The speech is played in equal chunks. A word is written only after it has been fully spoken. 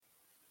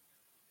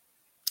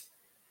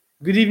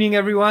Good evening,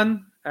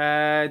 everyone.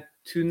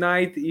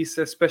 Tonight is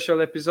a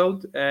special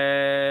episode.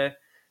 There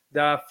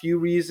are a few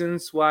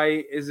reasons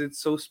why is it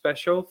so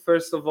special.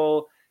 First of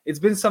all, it's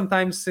been some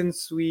time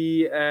since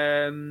we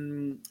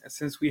hosted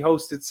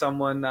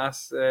someone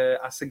as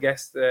a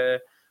guest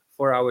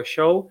for our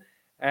show.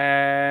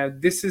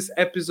 This is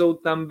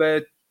episode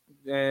number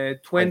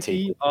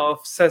 20 of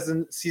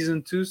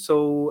season 2,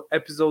 so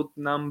episode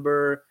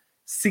number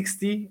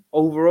 60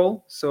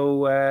 overall.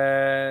 So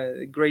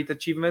great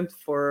achievement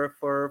for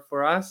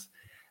us.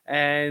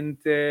 And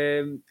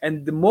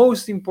the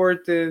most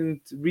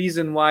important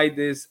reason why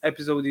this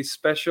episode is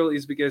special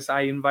is because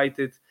I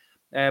invited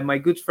my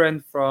good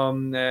friend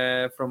from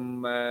the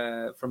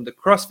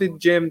CrossFit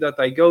gym that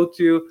I go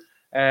to,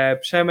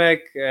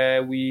 Przemek.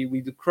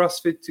 We do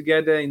CrossFit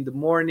together in the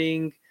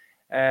morning.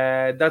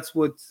 That's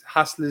what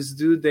hustlers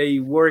do. They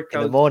work In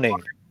out the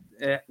morning.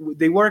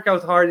 They work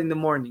out hard in the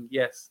morning.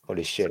 Yes.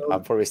 Holy shit! So,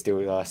 I'm probably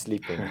still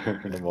sleeping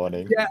in the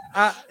morning. yeah,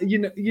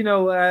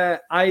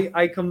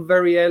 I come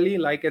very early,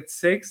 like at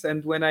 6,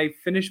 and when I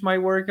finish my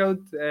workout,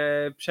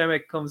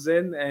 Przemek comes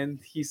in and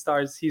he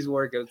starts his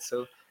workout.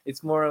 So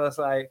it's more or less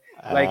like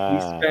we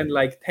spend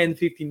like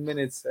 10-15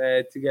 minutes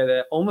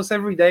together almost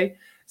every day.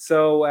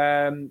 So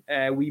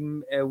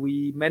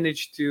we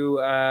managed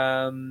to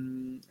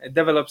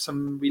develop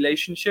some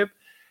relationship,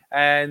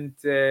 and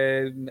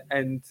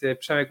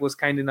Przemek was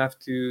kind enough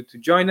to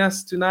join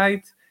us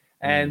tonight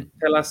and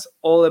tell us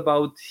all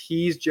about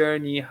his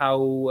journey,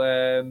 how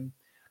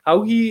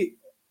he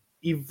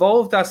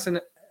evolved as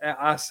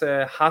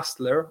a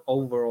hustler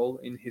overall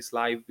in his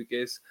life.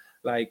 Because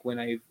like when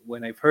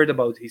I've heard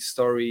about his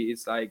story,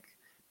 it's like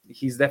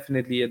he's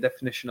definitely a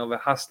definition of a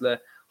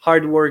hustler,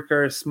 hard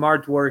worker,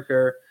 smart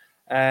worker.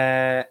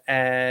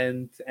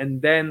 And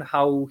then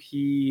how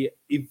he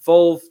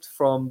evolved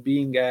from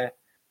being a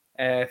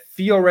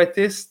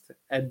theorist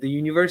at the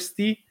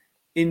university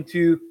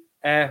into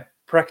a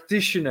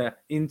practitioner,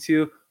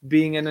 into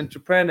being an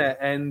entrepreneur,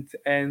 and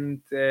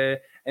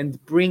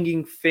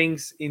bringing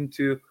things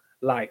into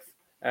life.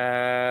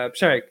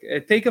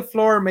 Przemek, take a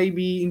floor,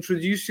 maybe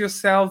introduce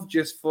yourself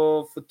just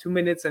for 2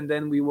 minutes, and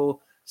then we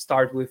will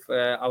start with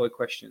our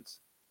questions.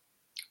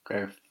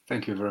 Okay,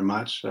 thank you very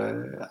much.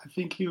 I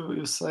think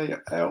you say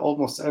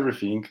almost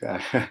everything.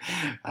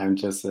 I'm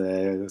just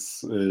a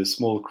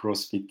small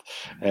CrossFit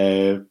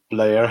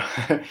player,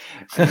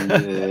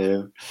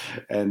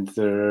 and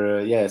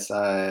yes,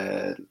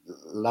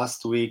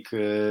 last week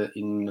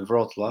in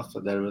Wrocław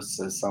there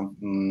was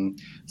some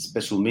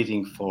special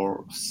meeting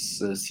for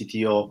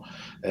CTO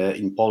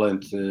in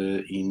Poland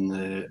in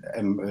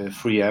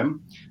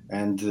 3M,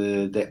 and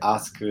they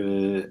ask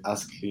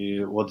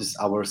what is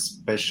our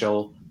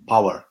special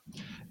power.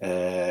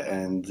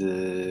 And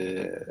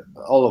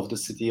all of the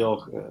CTO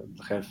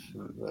have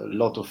a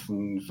lot of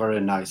very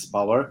nice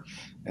power,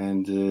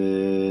 and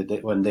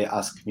when they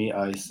ask me,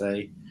 I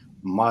say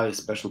my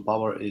special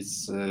power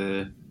is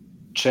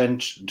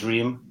change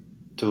dream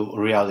to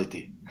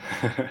reality.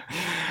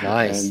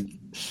 Nice.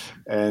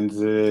 And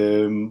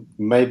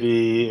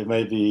maybe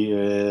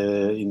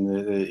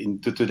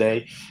into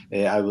today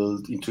I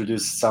will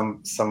introduce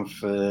some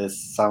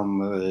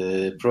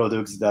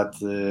products that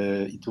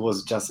it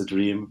was just a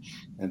dream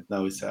and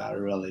now it's a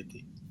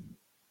reality.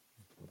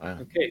 Wow.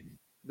 Okay,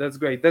 that's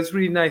great. That's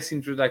really nice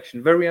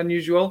introduction. Very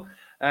unusual,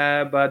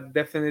 but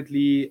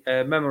definitely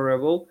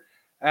memorable.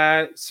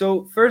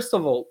 So first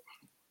of all,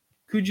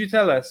 could you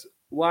tell us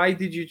why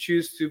did you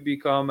choose to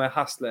become a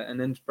hustler,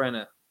 an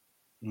entrepreneur?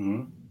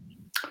 Mm-hmm.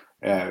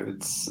 Yeah,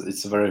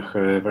 it's a very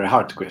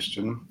hard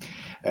question.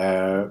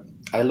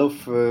 I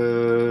love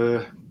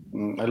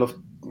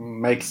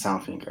make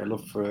something. I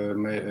love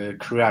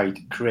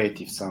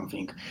creative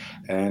something,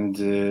 and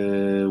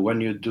when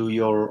you do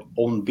your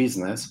own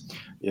business,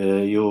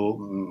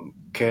 you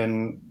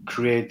can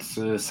create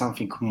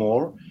something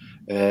more.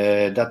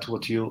 That's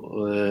what you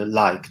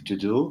like to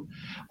do.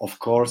 Of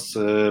course,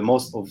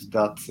 most of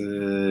that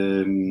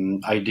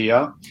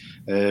idea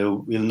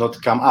will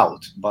not come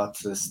out, but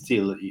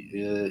still,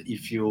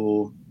 if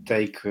you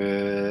take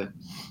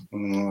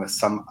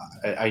some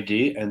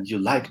idea and you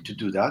like to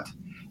do that,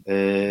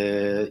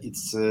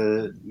 it's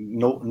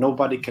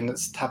nobody can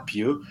stop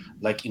you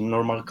like in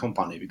normal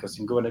company, because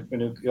when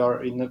you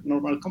are in a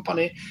normal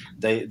company,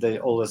 they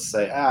always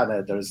say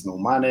there is no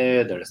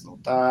money, there is no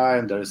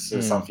time, there is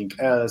something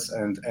else,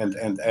 and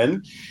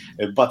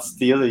but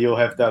still you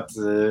have that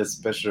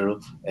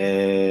special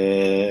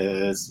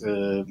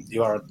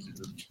you are,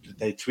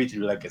 they treat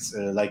you like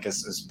a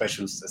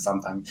special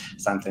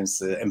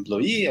sometimes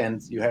employee,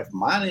 and you have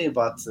money,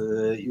 but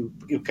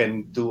you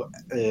can do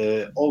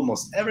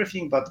almost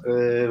everything but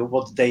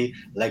what they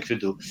like to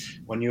do.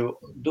 When you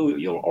do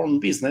your own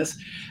business,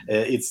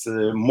 it's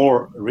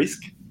more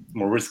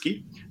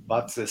risky,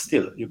 but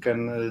still you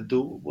can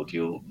do what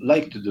you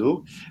like to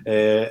do,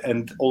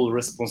 and all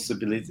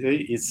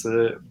responsibility is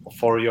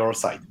for your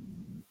side.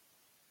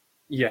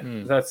 Yeah,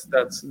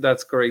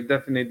 that's correct.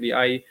 Definitely,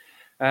 I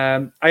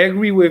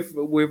agree with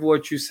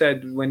what you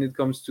said when it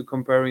comes to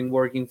comparing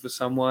working for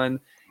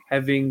someone,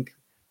 having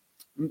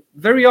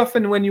very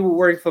often when you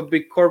work for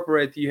big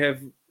corporate, you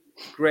have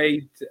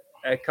great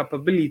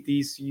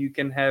capabilities. You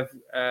can have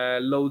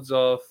loads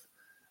of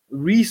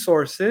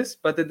resources,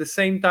 but at the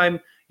same time,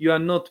 you are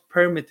not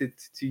permitted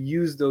to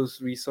use those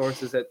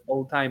resources at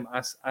all time,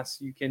 as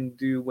you can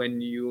do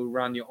when you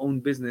run your own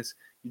business.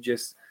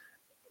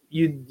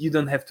 You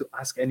don't have to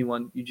ask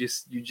anyone. You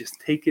just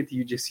take it.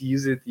 You just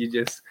use it. You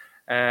just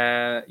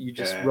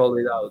roll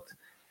it out.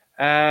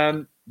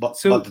 But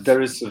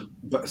there is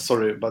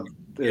sorry, but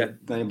Yeah.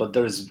 but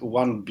there is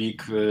one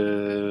big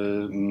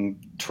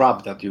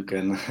trap that you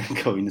can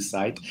go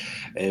inside,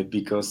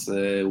 because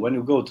when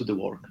you go to the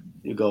work,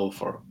 you go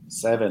for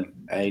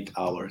 7-8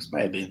 hours,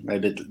 maybe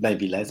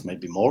less,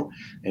 maybe more,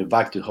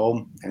 back to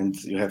home, and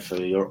you have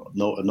your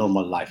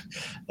normal life.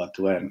 But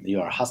when you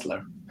are a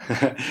hustler,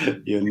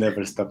 you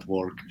never stop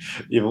work.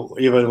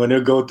 Even when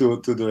you go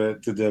to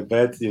the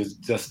bed, you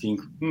just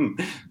think,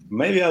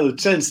 maybe I will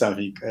change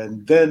something,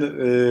 and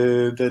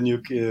then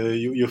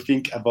you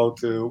think about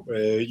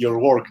your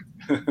work.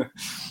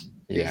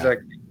 Yeah.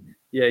 Exactly.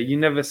 Yeah, you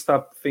never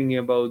stop thinking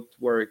about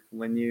work.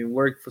 When you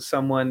work for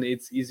someone,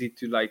 it's easy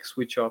to like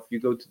switch off. You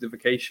go to the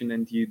vacation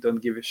and you don't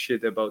give a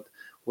shit about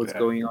what's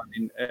going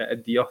on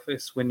at the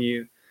office. When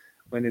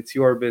it's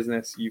your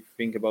business, you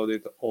think about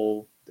it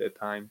all the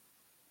time.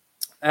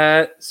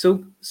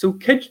 So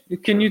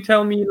can you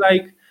tell me,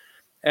 like,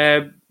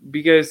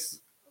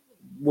 because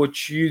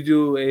what you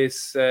do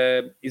is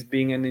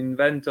being an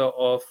inventor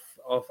of,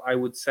 I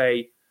would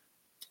say,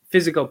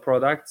 physical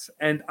products,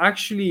 and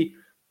actually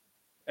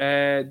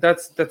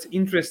that's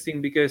interesting,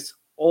 because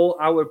all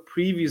our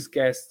previous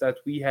guests that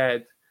we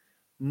had,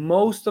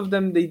 most of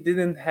them, they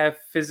didn't have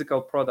physical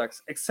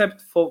products,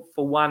 except for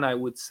one, I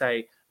would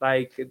say.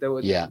 Like there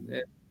were Yeah.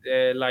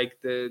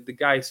 like the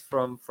guys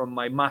from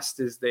my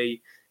masters,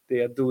 they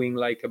are doing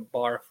like a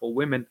bar for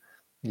women.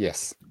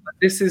 Yes.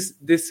 This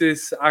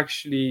is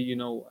actually,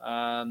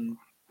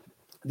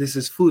 this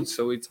is food,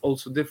 so it's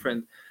also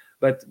different.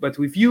 But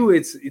with you,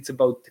 it's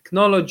about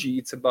technology.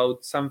 It's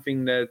about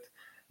something that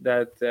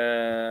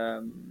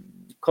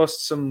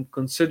costs some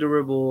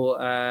considerable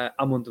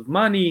amount of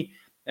money,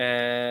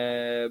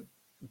 and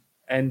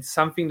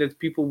something that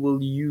people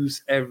will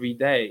use every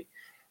day.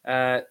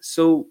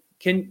 So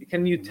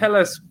can you tell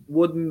us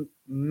what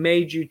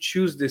made you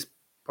choose this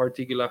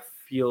particular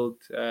field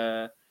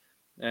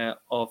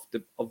of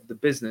the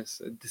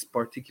business, this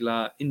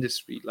particular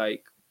industry?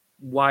 Like,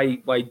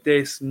 why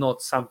this,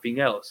 not something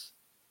else?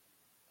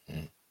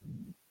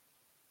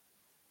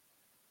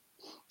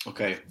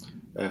 Okay.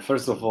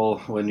 First of all,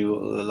 when you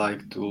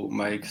like to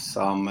make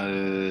some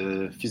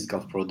physical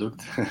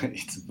product,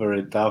 it's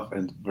very tough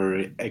and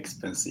very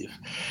expensive.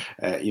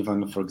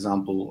 Even, for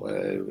example,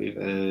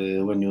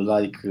 when you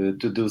like to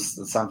do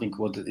something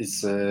what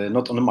is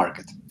not on the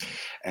market,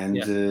 and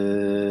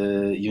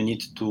you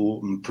need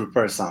to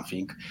prepare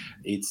something,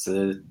 it's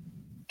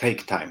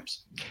take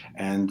times.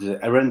 And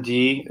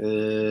R&D,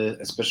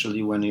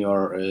 especially when you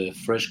are a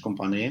fresh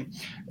company,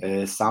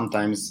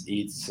 sometimes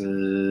it's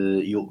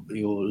you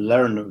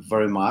learn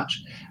very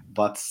much,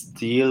 but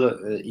still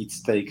it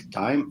take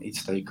time, it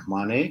take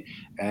money,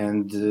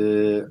 and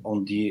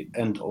on the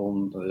end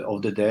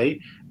of the day,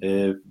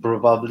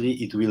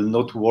 probably it will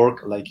not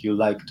work like you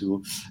like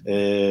to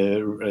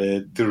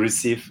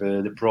receive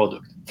the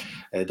product.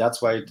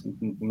 That's why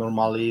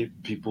normally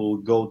people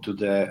go to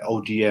the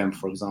ODM,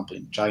 for example,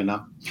 in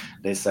China.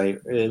 They say,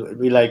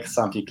 we like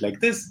something like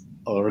this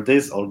or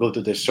this, or go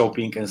to the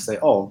shopping and say,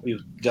 oh, you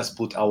just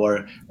put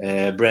our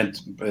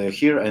brand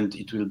here and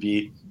it will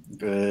be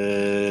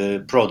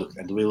product,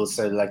 and we will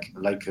say like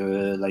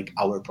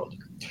our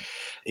product.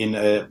 In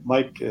our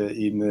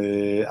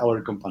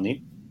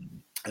company,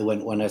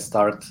 when I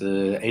start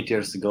 8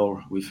 years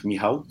ago with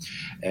Michał,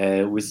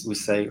 we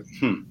say,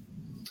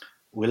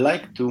 we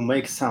like to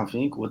make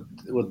something what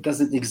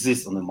doesn't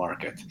exist on the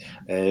market.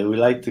 We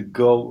like to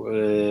go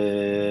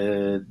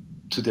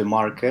to the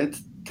market,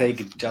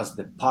 take just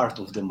the part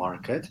of the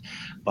market,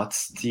 but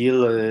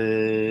still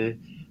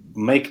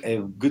make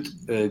a good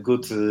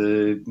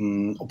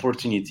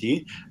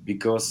opportunity,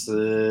 because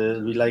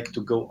we like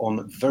to go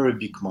on very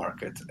big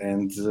market,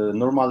 and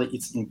normally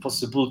it's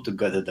impossible to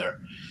get there.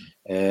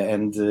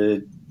 And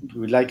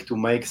we like to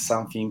make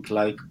something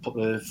like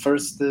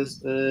first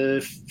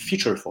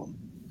feature phone.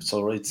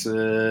 So it's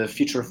a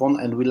feature phone,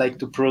 and we like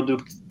to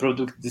product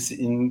this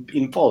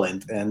in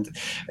Poland, and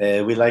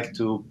we like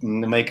to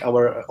make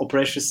our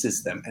operation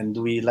system, and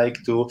we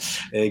like to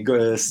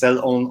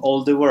sell on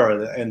all the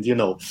world, and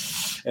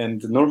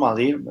and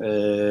normally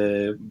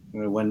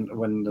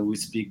when we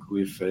speak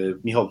with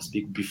Michał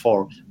speak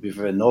before with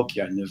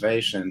Nokia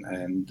Innovation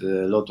and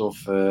a lot of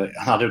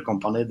other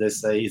company, they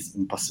say it's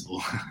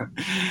impossible.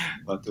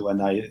 But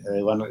when I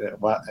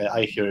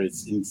hear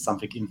it's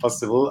something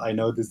impossible, I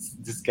know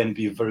this can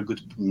be a very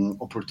good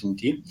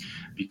opportunity,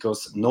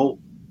 because no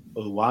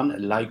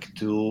one like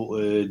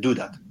to do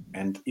that.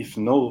 And if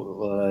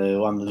no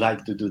one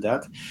like to do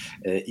that,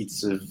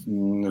 it's a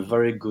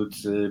very good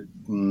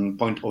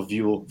point of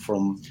view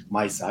from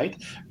my side,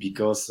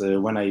 because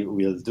when I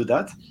will do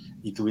that,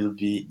 it will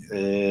be,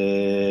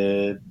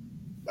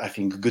 I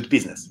think, good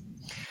business.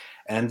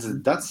 And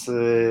that's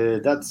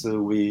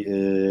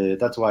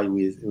why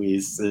we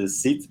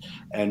sit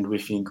and we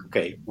think,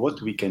 okay,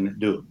 what we can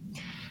do.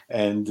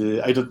 And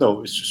I don't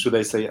know, should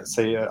I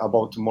say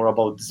about more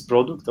about this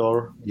product,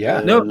 or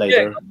Yeah.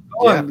 later?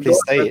 Go Yeah, on, go please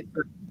on. say it.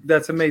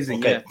 That's amazing.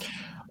 Okay. Yeah.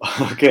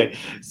 Okay,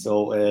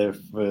 so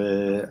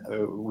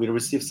we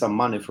received some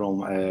money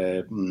from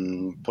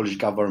Polish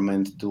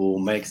government to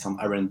make some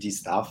R&D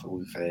stuff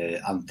with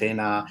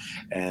antenna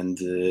and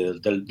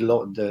the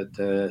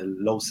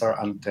lowest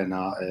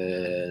antenna,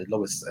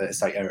 lowest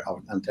SIR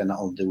antenna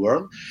on the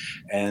world,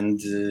 and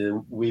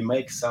we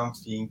make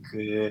something.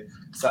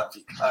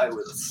 Something I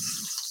will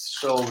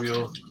show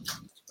you.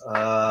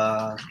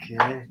 Okay,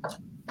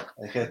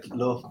 I have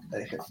lot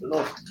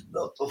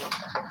of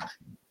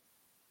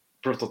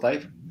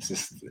prototype. This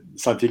is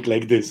something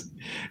like this.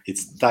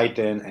 It's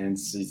Titan, and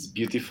it's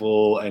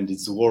beautiful, and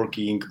it's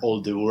working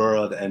all the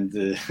world, and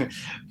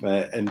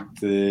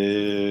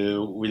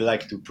we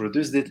like to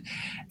produce it.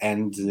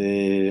 And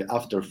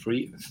after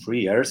three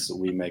years,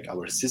 we make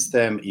our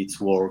system.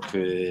 It's work.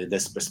 The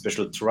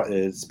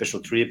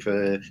special trip.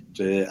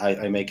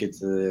 I make it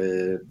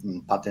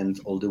patent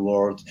all the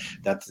world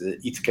that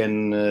it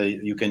can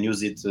you can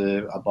use it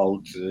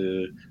about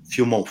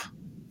few months.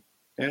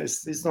 Yeah,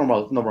 it's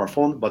normal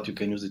phone, but you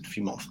can use it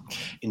 3 months.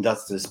 And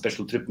that's the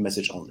special trip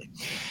message only.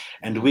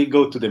 And we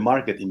go to the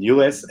market in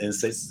US and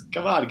says,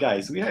 come on,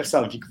 guys, we have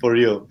something for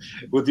you.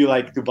 Would you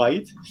like to buy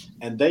it?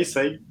 And they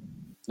say,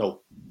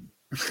 no.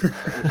 We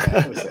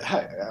say,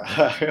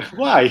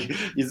 why?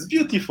 It's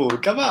beautiful.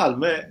 Come on,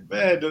 man,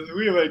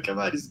 women, come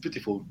on, it's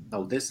beautiful.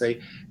 No, they say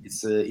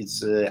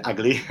it's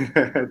ugly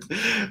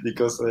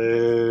because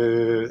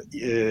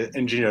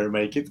engineer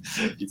make it.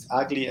 It's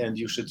ugly, and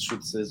you should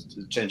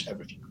change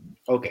everything.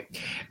 Okay,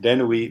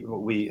 then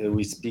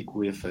we speak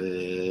with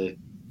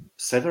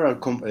several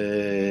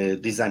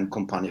design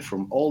company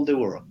from all the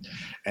world,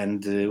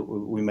 and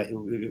we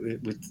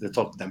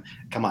talk to them.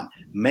 Come on,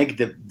 make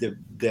the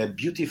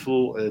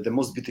beautiful, the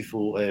most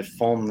beautiful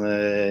phone,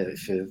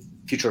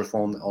 feature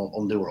phone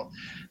on the world.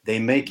 They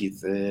make it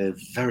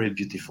very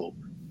beautiful.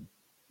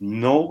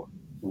 No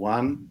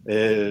one,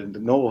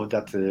 no of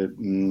that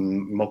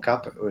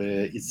mock-up,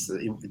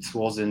 it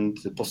wasn't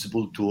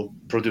possible to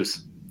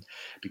produce,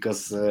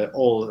 because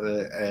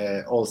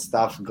all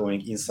stuff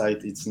going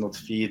inside, it's not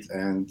fit.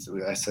 And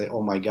I say,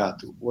 oh my god,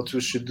 what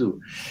we should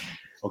do?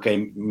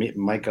 Okay,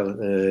 Michael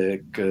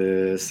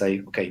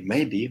say, okay,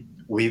 maybe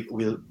we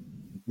will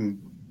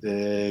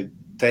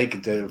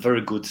take the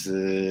very good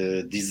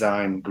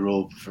design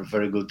group,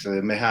 very good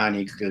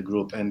mechanic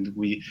group, and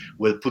we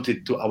will put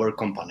it to our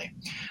company.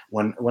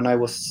 When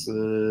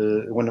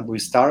we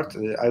start,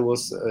 I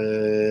was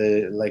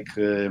like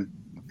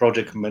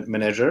project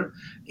manager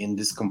in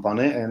this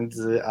company, and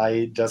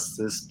I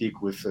just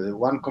speak with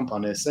one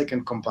company,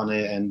 second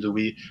company, and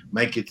we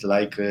make it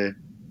like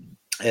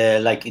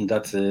in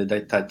that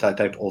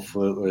type of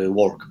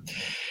work.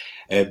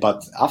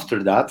 But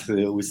after that,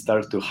 we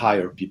start to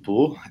hire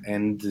people,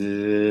 and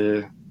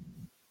 2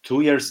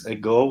 years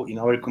ago, in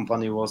our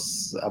company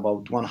was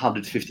about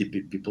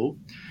 150 people.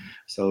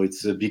 So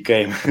it's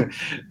became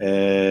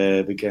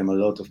a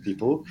lot of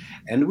people,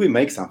 and we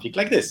make something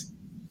like this.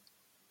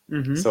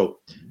 Mm-hmm. So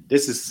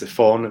this is a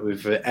phone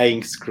with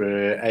ink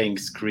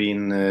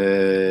screen,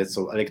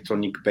 so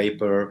electronic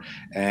paper,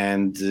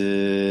 and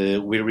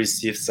we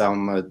received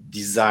some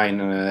design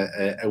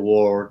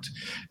award,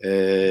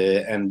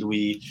 and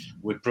we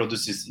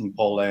produce this in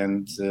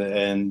Poland.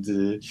 And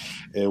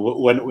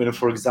when,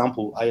 for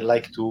example, I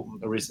like to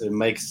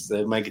make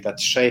that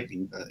shape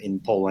in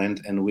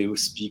Poland, and we will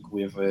speak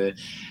with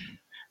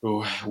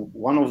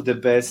one of the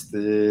best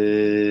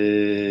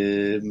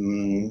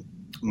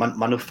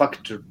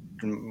manufactured.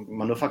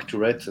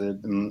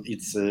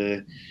 It's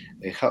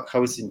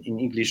how is in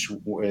English?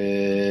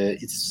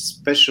 It's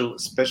special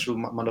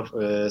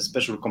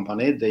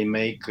company. They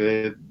make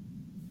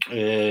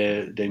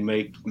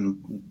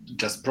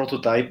just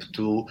prototype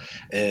to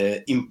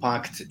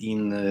impact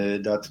in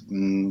that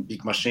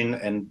big machine,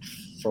 and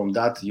from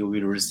that you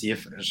will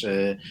receive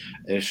a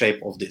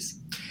shape of this.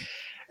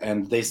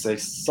 And they say,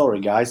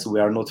 sorry guys, we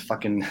are not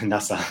fucking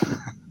NASA.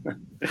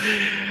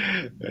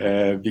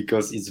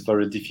 Because it's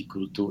very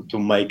difficult to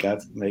make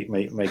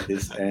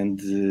this. And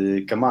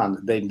come on,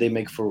 they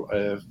make for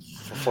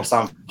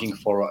something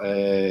for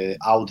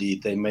Audi,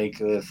 they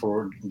make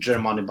for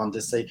Germany, but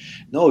they say,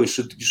 no, you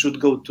should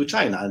go to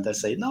China. And I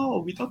say,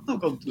 no, we don't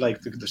go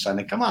to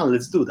China. Come on,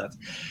 let's do that.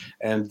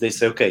 And they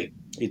say, okay,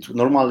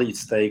 normally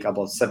it's take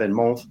about 7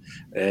 months.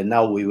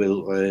 Now we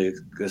will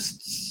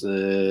just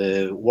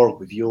work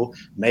with you.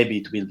 Maybe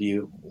it will be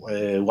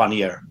 1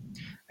 year,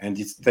 and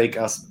it take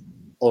us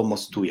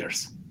almost 2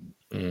 years.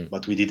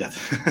 But we did that.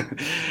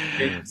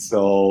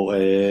 So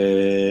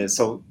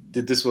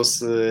this was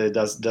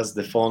that's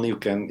the phone you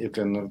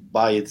can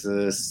buy it.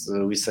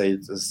 We say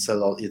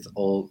sell it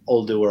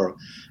all the world.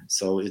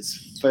 So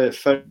it's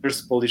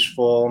first Polish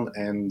phone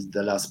and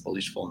the last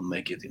Polish phone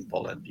make it in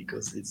Poland,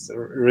 because it's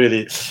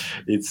really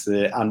it's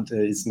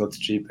not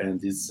cheap,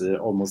 and it's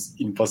almost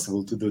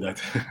impossible to do that.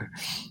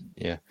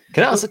 Yeah.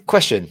 Can I ask a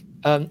question?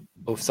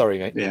 Oh, sorry,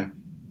 mate. Yeah.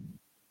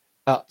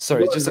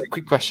 Sorry, Go on, just a mate.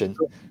 quick question.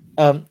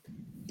 Um,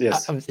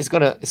 Yes. it's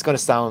gonna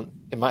sound,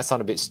 it might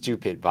sound a bit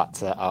stupid,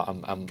 but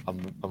I'm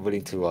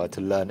willing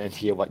to learn and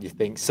hear what you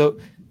think. So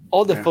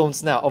all the Yeah.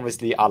 phones now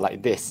obviously are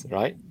like this,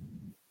 right?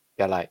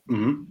 They're like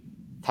Hmm.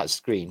 touch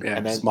screen, Yeah.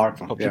 and then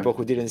Smartphone. for Yeah. people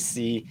who didn't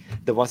see,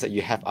 the ones that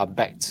you have are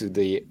back to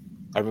the.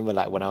 I remember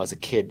like when I was a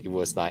kid, it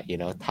was like, you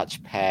know,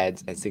 touch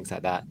pads and things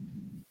like that.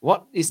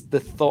 What is the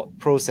thought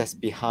process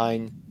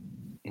behind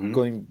Hmm.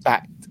 going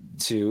back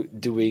to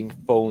doing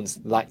phones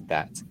like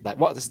that? Like,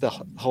 what is the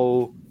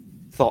whole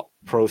thought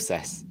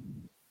process?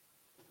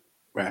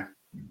 Yeah.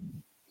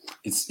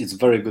 It's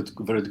very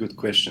good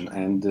question,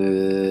 and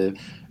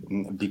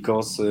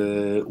because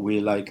we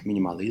like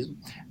minimalism,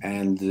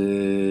 and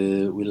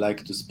we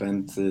like to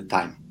spend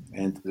time.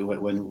 And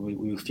when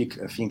we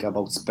think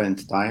about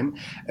spend time,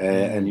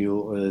 and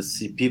you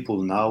see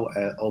people now,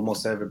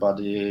 almost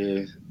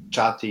everybody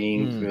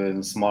chatting,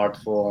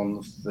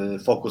 smartphone,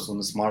 focus on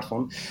the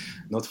smartphone,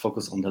 not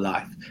focus on the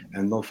life,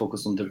 and not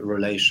focus on the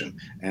relation.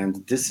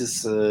 And this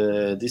is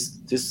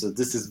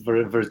this is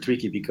very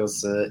tricky,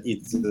 because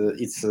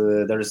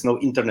there is no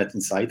internet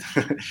inside,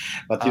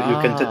 but you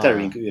can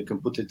tethering. You can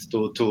put it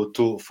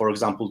to for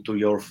example to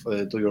your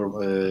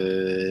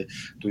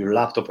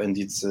laptop, and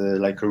it's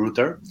like a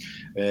router,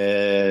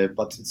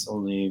 but it's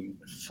only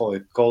for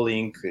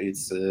calling,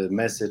 it's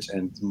message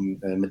and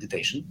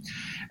meditation.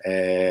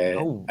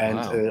 Oh, And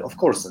wow. of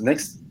course,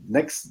 next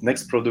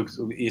product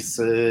is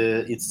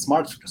it's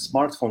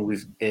smartphone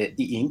with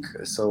e-ink,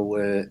 so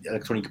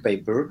electronic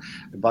paper,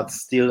 but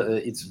still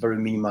it's very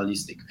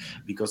minimalistic,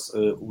 because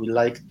we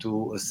like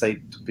to say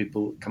to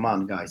people, come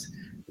on guys,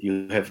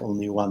 you have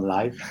only one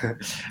life.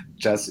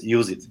 Just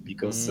use it,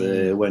 because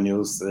when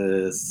you're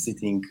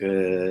sitting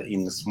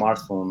in a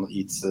smartphone,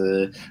 it's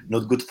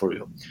not good for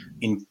you.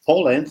 In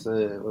Poland,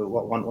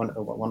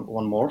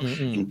 one more.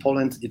 In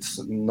Poland, it's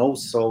not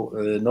so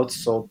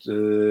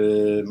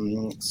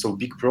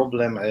big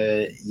problem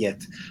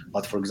yet.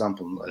 But for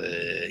example,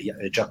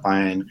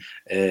 Japan,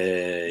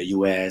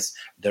 US,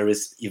 there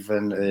is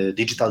even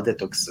digital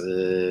detox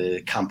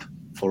camp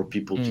for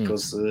people,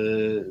 because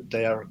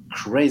they are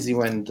crazy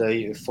when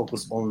they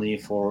focus only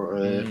for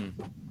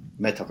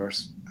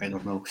metaverse. I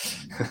don't know.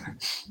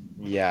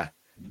 Yeah.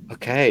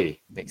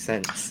 Okay. Makes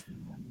sense.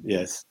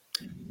 Yes.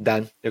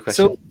 Dan, your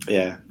question? So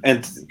Yeah.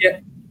 And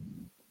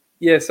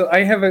yeah, so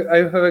I have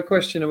a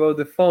question about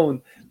the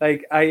phone.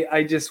 Like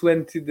I just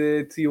went to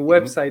your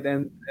website,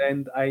 and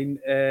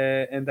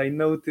I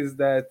noticed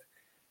that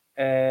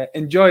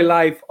enjoy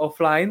life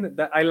offline.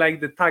 That I like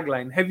the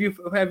tagline. Have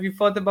you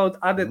thought about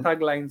other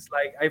taglines?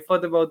 Like I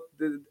thought about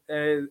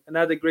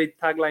another great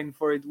tagline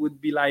for it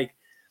would be like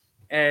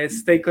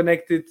stay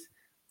connected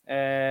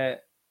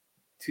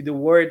to the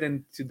word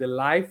and to the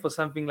life, or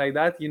something like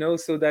that.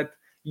 So that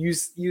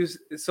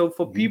so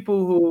for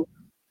people who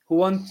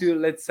want to,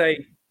 let's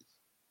say,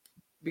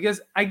 because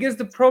I guess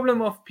the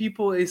problem of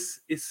people is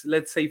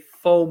let's say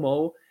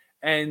FOMO,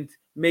 and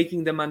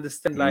making them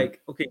understand like,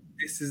 okay,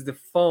 this is the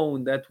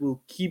phone that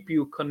will keep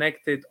you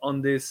connected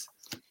on this,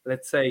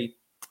 let's say,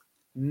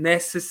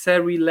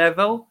 necessary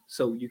level,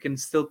 so you can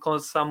still call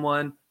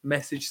someone,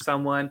 message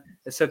someone,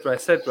 etc.,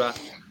 etc.,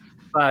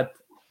 but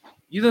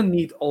you don't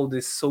need all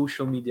this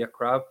social media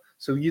crap,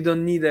 so you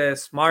don't need a yeah.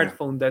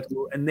 smartphone that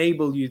will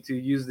enable you to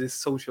use this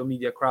social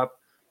media crap.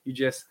 You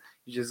just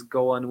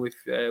go on with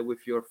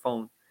your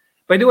phone.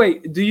 By the way,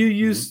 do you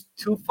use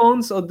two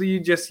phones, or do you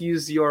just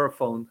use your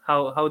phone?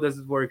 How does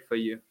it work for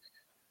you?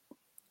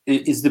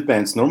 It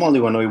depends.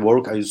 Normally, when I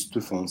work, I use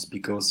two phones,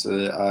 because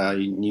I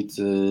need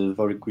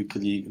very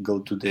quickly go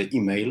to the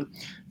email,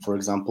 for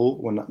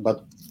example.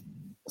 But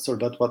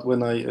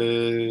when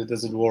I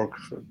doesn't work,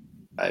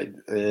 I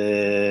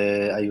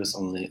use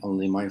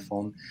only my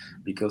phone,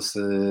 because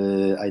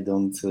I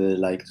don't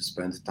like to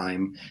spend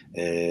time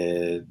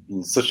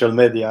in social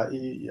media.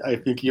 I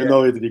think you Yeah,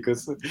 know it,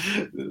 because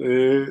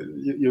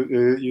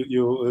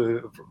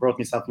you brought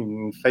me something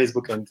on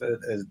Facebook, and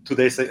 2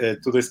 days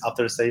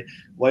after say,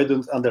 why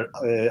don't under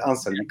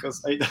answer,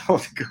 because I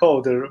don't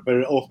go there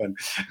very often.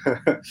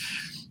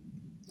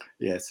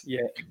 Yes,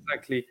 yeah,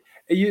 exactly.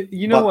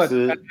 You know but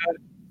what?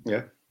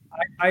 yeah.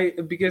 I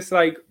because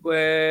like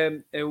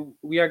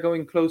we are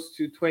going close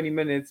to 20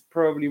 minutes.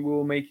 Probably we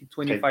will make it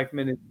Okay. 25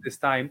 minutes this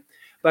time.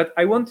 But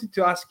I wanted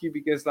to ask you,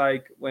 because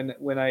like when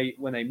I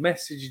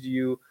messaged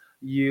you,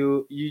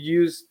 you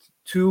used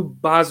two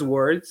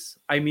buzzwords.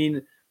 I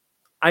mean,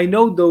 I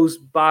know those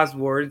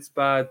buzzwords,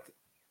 but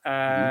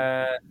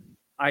Mhm.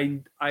 I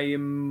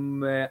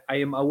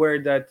am aware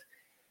that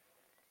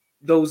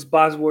those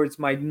buzzwords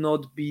might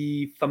not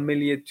be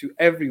familiar to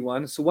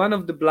everyone. So one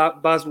of the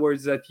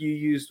buzzwords that you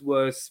used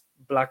was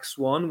black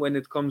swan when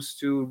it comes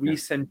to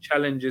recent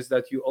challenges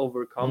that you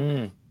overcome.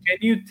 Mm. Can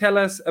you tell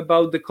us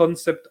about the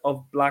concept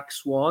of black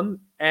swan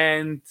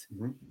and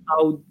Mhm.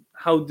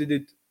 how did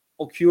it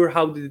occur?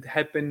 How did it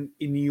happen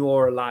in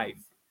your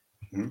life?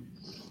 Mhm.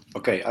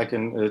 Okay, I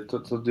can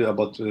tell you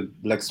about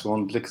black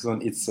swan. Black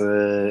swan, it's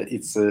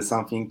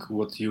something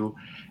what you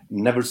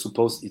never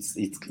supposed it's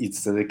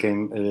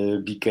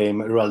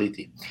became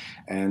reality.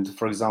 And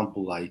for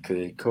example, like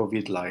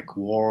COVID, like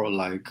war,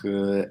 like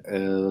a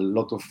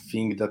lot of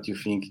things that you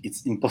think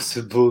it's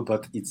impossible,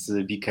 but it's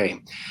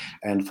became.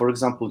 And for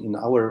example, in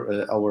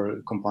our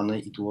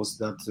company, it was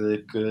that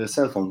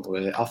cell phone.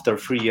 After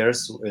 3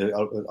 years,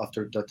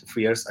 after that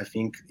 3 years, I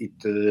think it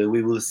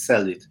we will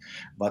sell it,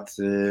 but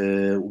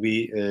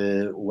we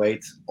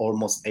wait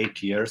almost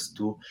 8 years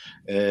to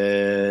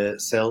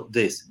sell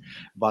this.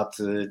 But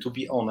to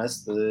be honest,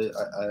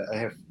 I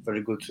have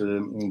very good,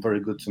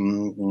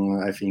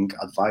 I think,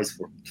 advice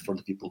for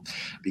the people,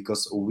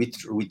 because we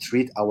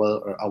treat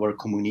our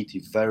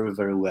community very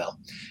very well,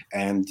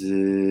 and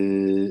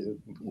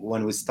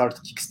when we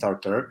start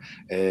Kickstarter,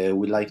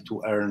 we like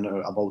to earn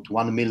about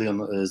 1 million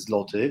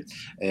zloty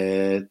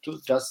to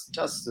just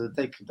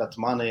take that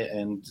money,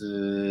 and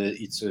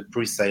it's a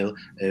pre-sale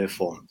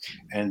phone.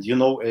 And you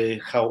know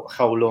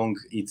how long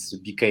it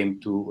became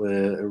to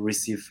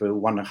receive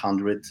 1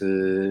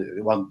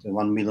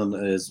 million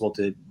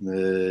zloty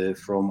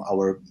from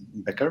our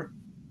backer?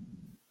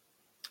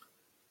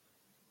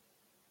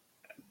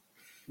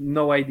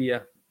 No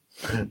idea.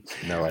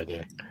 No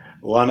idea.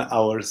 1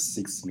 hour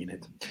 6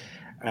 minutes.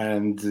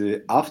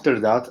 And after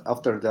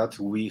that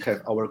we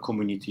have our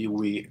community,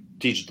 we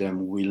teach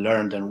them, we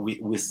learn them,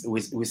 we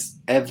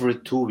every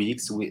 2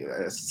 weeks, we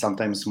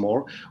sometimes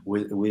more,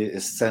 we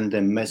send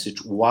them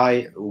message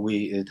why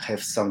we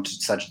have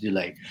such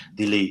delay.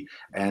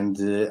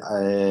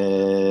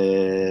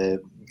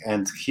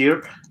 And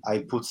here I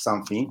put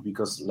something,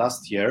 because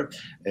last year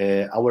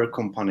our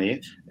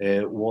company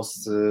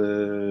was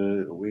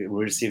we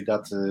received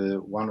that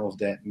one of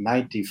the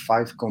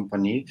 95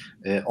 company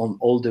on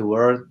all the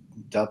world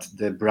that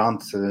the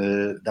brands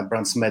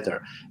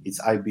matter.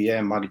 It's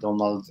IBM,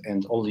 McDonald's,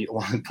 and only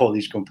one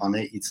Polish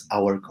company. It's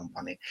our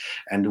company.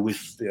 And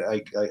with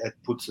I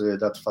put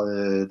that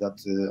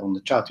on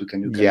the chat. You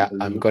can Yeah,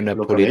 I'm gonna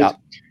look put on it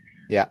up.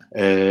 Yeah.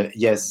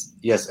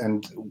 Yes,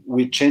 and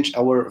we change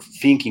our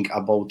thinking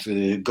about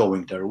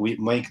going there. We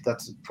make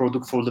that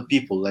product for the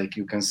people. Like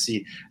you can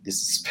see,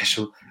 this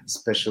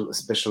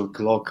special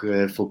clock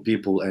for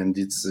people, and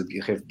it's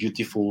have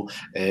beautiful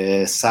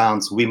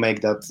sounds. We make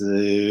that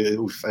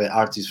with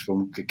artists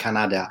from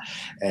Canada,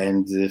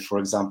 and for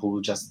example,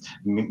 just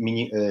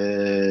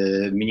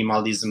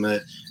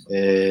minimalism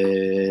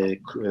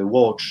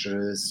watch.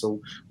 So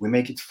we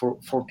make it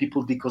for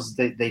people because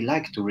they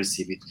like to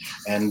receive it.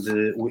 And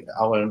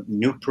our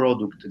new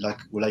product, like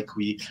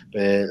we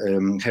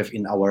have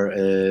in our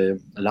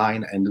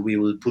line, and we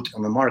will put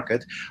on the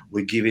market,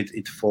 we give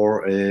it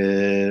for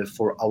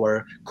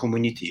our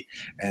community,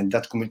 and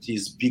that community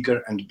is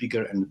bigger and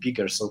bigger and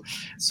bigger. So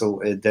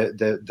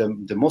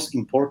the most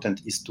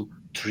important is to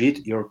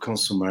treat your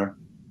consumer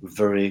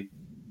very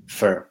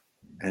fair,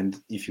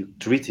 and if you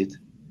treat it,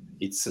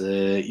 it's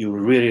you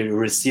really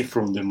receive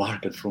from the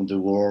market, from the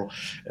world,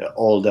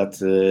 all that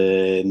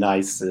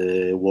nice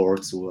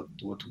words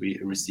what we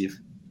receive.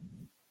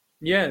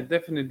 Yeah,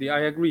 definitely.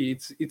 I agree.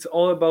 It's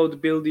all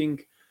about building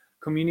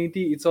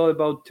community. It's all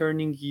about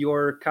turning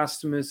your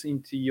customers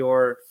into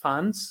your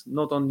fans,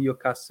 not only your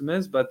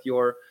customers, but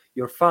your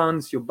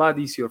fans, your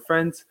buddies, your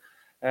friends.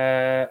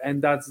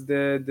 And that's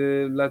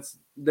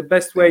the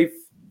best way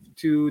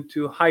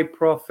to high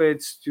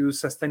profits, to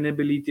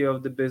sustainability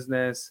of the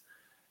business,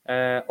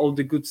 all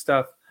the good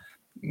stuff.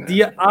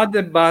 The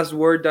other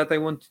buzzword that I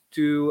wanted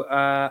to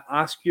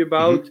ask you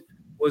about Mhm.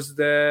 was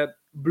the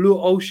blue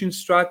ocean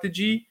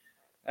strategy.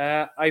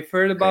 I've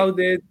heard Okay. about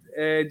it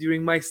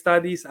during my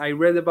studies. I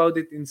read about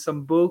it in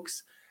some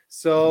books.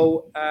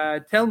 So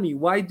tell me,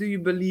 why do you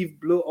believe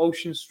blue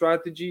ocean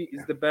strategy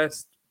is the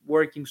best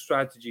working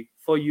strategy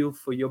for you,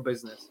 for your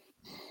business?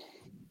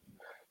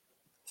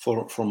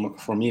 For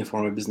me,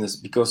 for my business,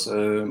 because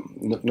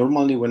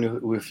normally when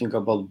we think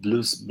about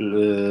blue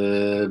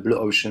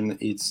ocean,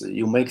 it's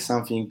you make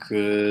something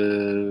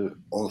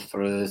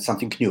for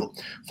something new.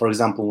 For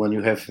example, when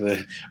you have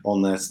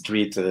on a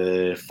street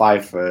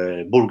 5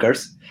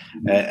 burgers,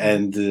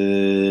 and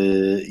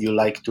you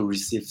like to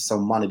receive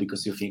some money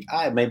because you think,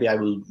 maybe I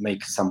will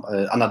make some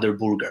another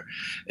burger.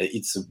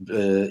 It's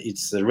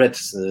a red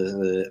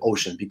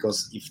ocean,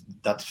 because if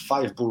that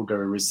 5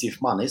 burger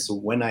receive money, so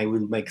when I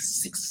will make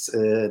 6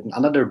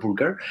 another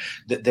burger,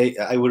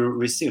 I will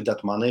receive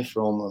that money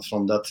from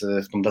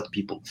that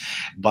people.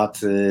 But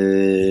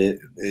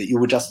you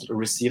will just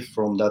receive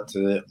from that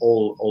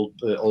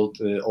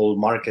old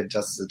market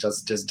just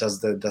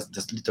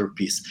little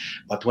piece.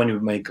 But when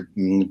you make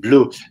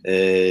blue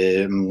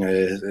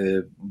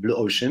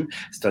ocean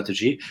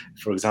strategy,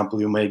 for example,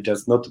 you make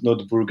just not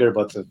burger,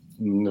 but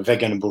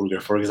vegan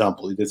burger, for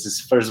example. This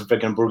is first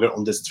vegan burger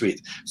on the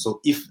street. So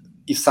if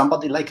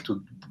somebody like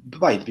to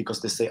buy it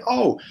because they say,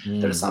 oh,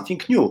 there's something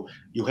new.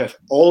 You have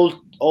all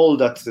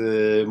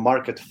that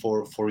market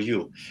for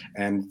you,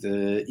 and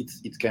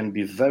it can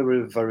be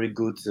very, very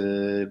good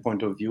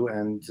point of view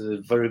and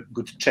very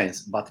good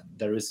chance. But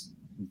there is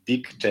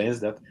big chance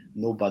that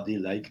nobody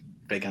like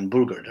vegan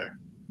burger there.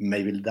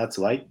 Maybe that's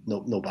why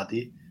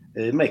nobody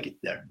make it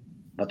there.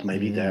 But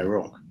maybe they're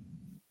wrong.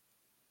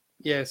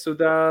 Yeah, so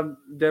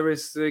there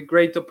is a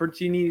great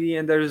opportunity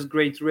and there is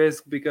great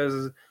risk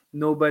because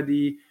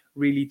nobody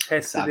really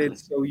tested it.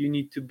 So you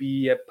need to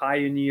be a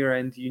pioneer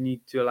and you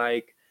need to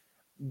like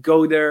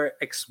go there,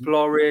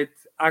 explore it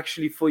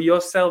actually for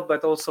yourself,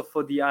 but also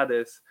for the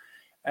others.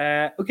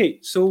 Okay,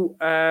 so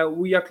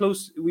we are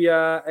close. We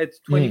are at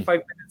 25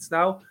 minutes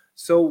now.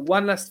 So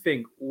one last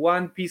thing,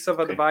 one piece of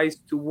advice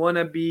to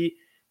wannabe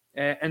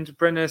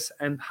entrepreneurs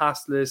and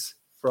hustlers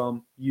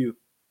from you.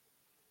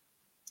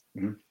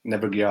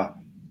 Never give up.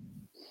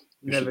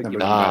 Never give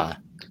up.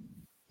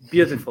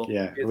 Beautiful.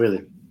 Yeah, beautiful. really.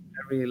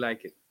 I really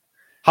like it.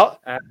 How?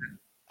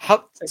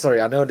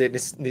 Sorry, I know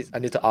that I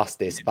need to ask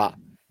this, but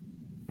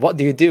what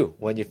do you do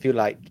when you feel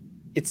like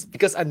it's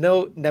because I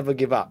know never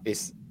give up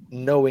is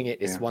knowing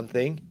it is one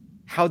thing.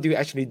 How do you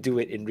actually do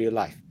it in real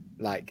life?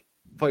 Like,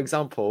 for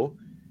example,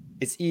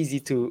 it's easy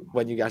to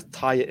when you guys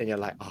tired and you're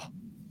like, oh,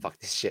 fuck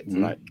this shit.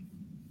 Like,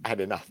 I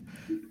had enough.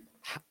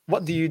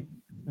 What do you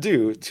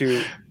do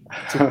to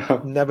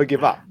never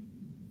give up?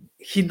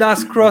 He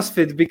does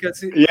CrossFit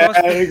because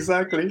CrossFit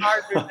exactly. is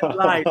harder than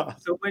life.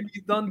 So when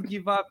you don't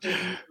give up,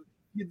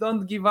 you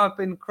don't give up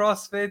in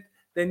CrossFit,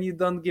 then you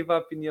don't give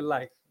up in your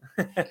life.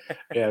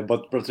 Yeah,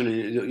 but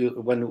probably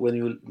when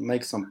you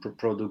make some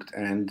product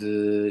and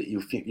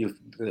you think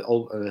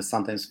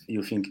sometimes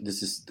you think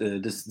this is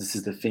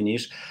the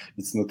finish.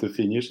 It's not a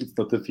finish. It's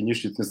not a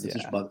finish. It's not a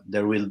finish, but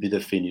there will be the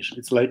finish.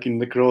 It's like in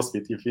the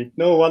CrossFit. You think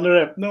no, one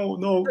rep, no,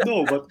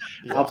 but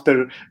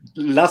after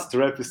last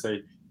rep you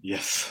say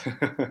yes.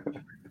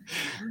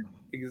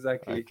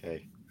 Exactly.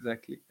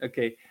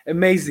 Okay.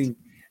 Amazing.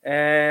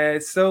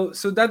 So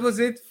that was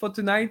it for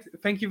tonight.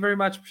 Thank you very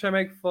much,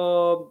 Przemek,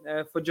 for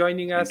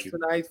joining us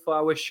tonight for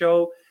our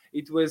show.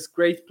 It was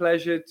great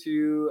pleasure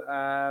to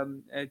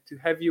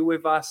have you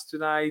with us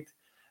tonight.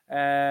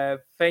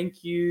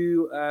 Thank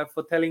you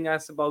for telling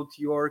us about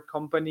your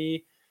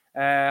company.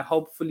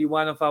 Hopefully,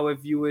 one of our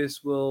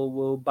viewers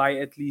will buy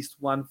at least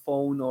one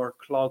phone or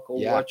clock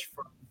or watch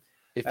from.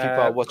 If people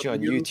are watching on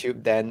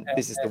YouTube, then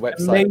this is the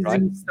website, amazing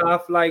right?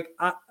 stuff. Like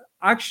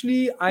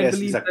actually, I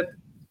believe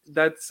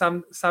that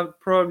some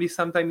probably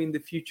sometime in the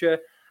future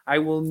I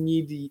will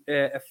need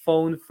a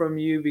phone from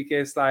you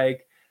because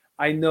like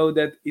I know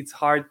that it's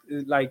hard.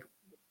 Like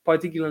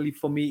particularly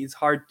for me, it's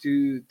hard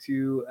to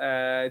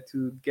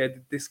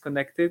get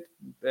disconnected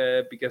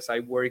because I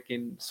work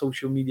in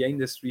social media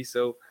industry.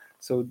 So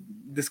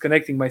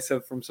disconnecting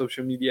myself from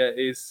social media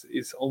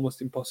is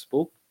almost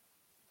impossible.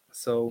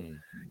 So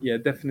yeah,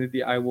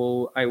 definitely I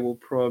will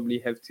probably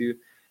have to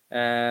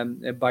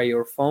buy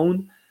your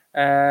phone.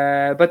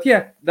 But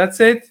yeah, that's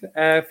it.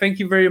 Thank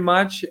you very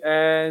much,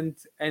 and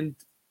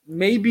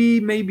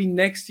maybe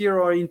next year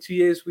or in 2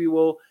 years we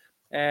will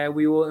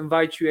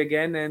invite you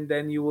again, and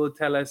then you will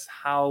tell us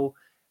how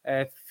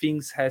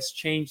things has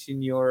changed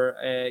in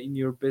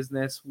your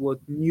business, what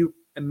new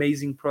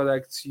amazing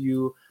products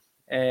you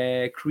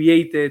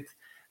created,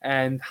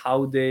 and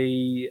how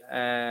they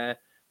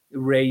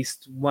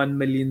raised $1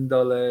 million,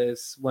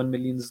 1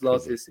 million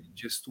zlotys in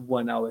just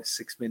 1 hour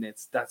 6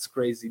 minutes. That's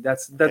crazy.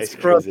 That's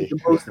probably the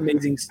most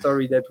amazing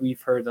story that we've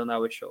heard on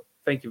our show.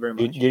 Thank you very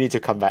much. You need to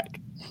come back.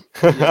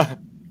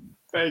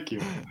 Thank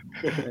you.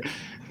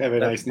 Have a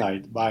nice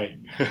night. Bye.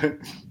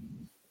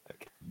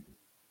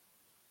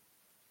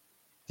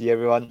 See you,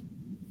 everyone.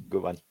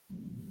 Good one.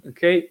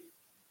 Okay.